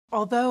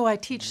Although I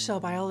teach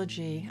cell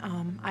biology,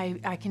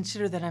 I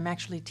consider that I'm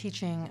actually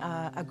teaching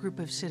a group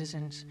of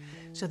citizens.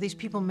 So these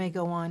people may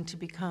go on to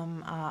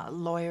become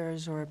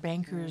lawyers or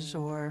bankers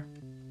or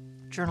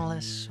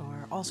journalists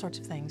or all sorts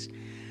of things.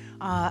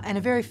 And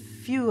a very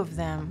few of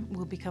them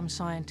will become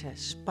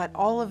scientists, but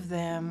all of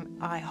them,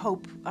 I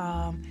hope,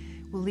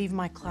 will leave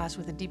my class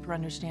with a deeper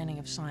understanding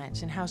of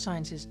science and how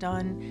science is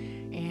done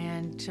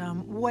and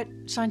what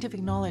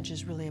scientific knowledge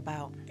is really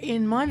about.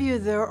 In my view,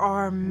 there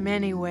are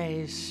many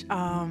ways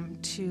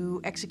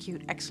to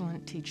execute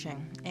excellent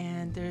teaching,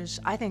 and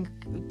I think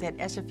that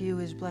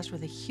SFU is blessed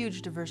with a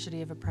huge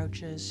diversity of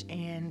approaches,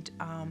 and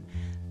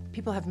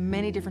people have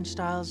many different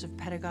styles of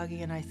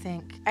pedagogy, and I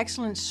think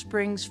excellence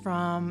springs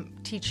from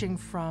teaching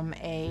from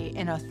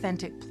an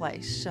authentic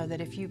place, so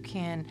that if you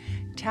can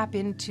tap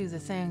into the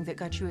thing that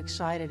got you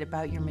excited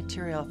about your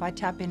material, if I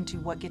tap into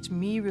what gets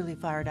me really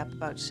fired up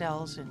about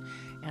cells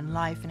and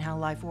life and how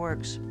life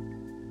works,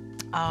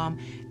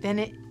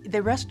 then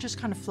the rest just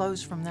kind of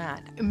flows from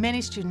that.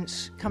 Many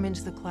students come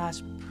into the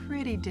class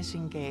pretty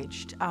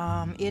disengaged.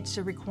 It's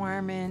a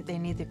requirement, they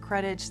need the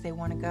credits, they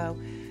want to go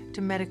to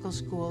medical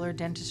school or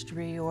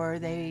dentistry, or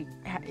they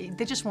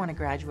just want to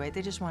graduate,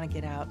 they just want to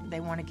get out,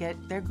 they want to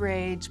get their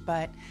grades,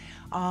 but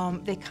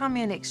they come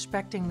in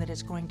expecting that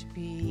it's going to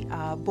be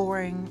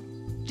boring,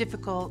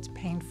 difficult,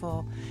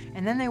 painful,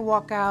 and then they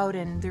walk out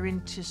and they're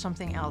into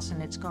something else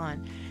and it's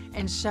gone.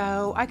 And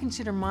so I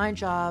consider my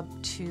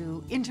job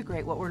to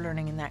integrate what we're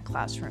learning in that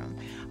classroom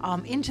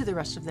into the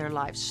rest of their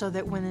lives, so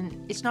that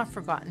when it's not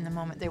forgotten the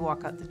moment they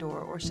walk out the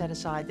door or set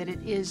aside, that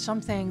it is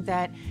something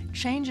that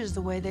changes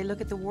the way they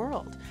look at the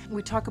world.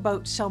 We talk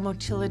about cell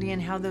motility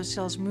and how those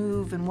cells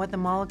move and what the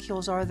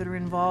molecules are that are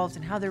involved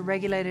and how they're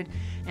regulated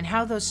and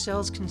how those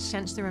cells can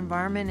sense their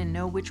environment and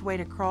know which way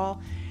to crawl.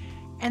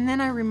 And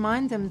then I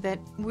remind them that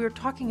we're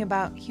talking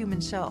about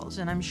human cells,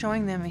 and I'm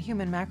showing them a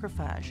human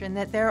macrophage, and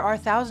that there are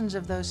thousands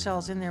of those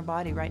cells in their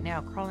body right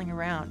now crawling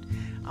around,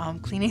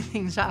 cleaning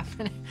things up,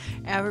 and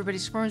everybody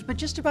squirms. But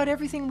just about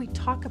everything we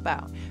talk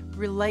about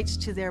relates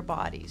to their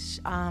bodies,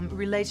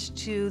 relates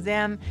to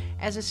them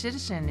as a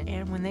citizen.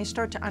 And when they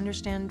start to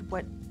understand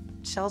what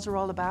cells are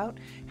all about,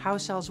 how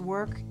cells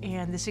work,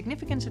 and the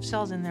significance of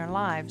cells in their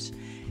lives,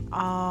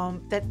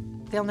 that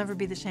they'll never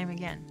be the same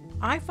again.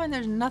 I find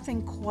there's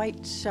nothing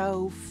quite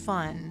so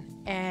fun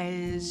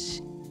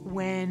as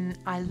when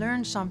I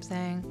learn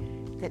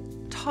something that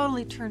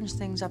totally turns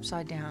things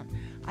upside down.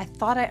 I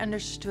thought I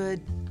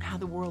understood how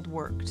the world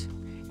worked,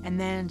 and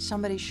then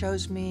somebody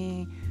shows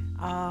me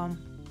that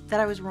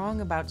I was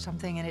wrong about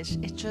something, and it's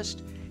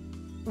just,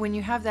 when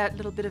you have that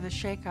little bit of a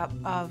shake-up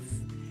of,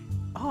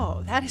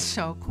 oh, that is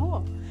so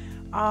cool,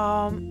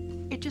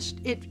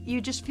 you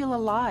just feel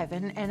alive,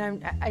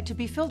 and to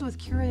be filled with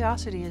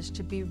curiosity is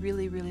to be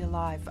really, really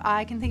alive.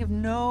 I can think of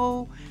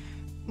no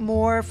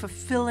more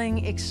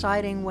fulfilling,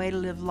 exciting way to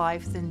live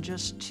life than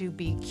just to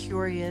be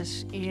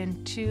curious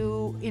and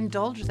to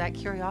indulge that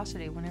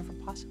curiosity whenever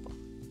possible.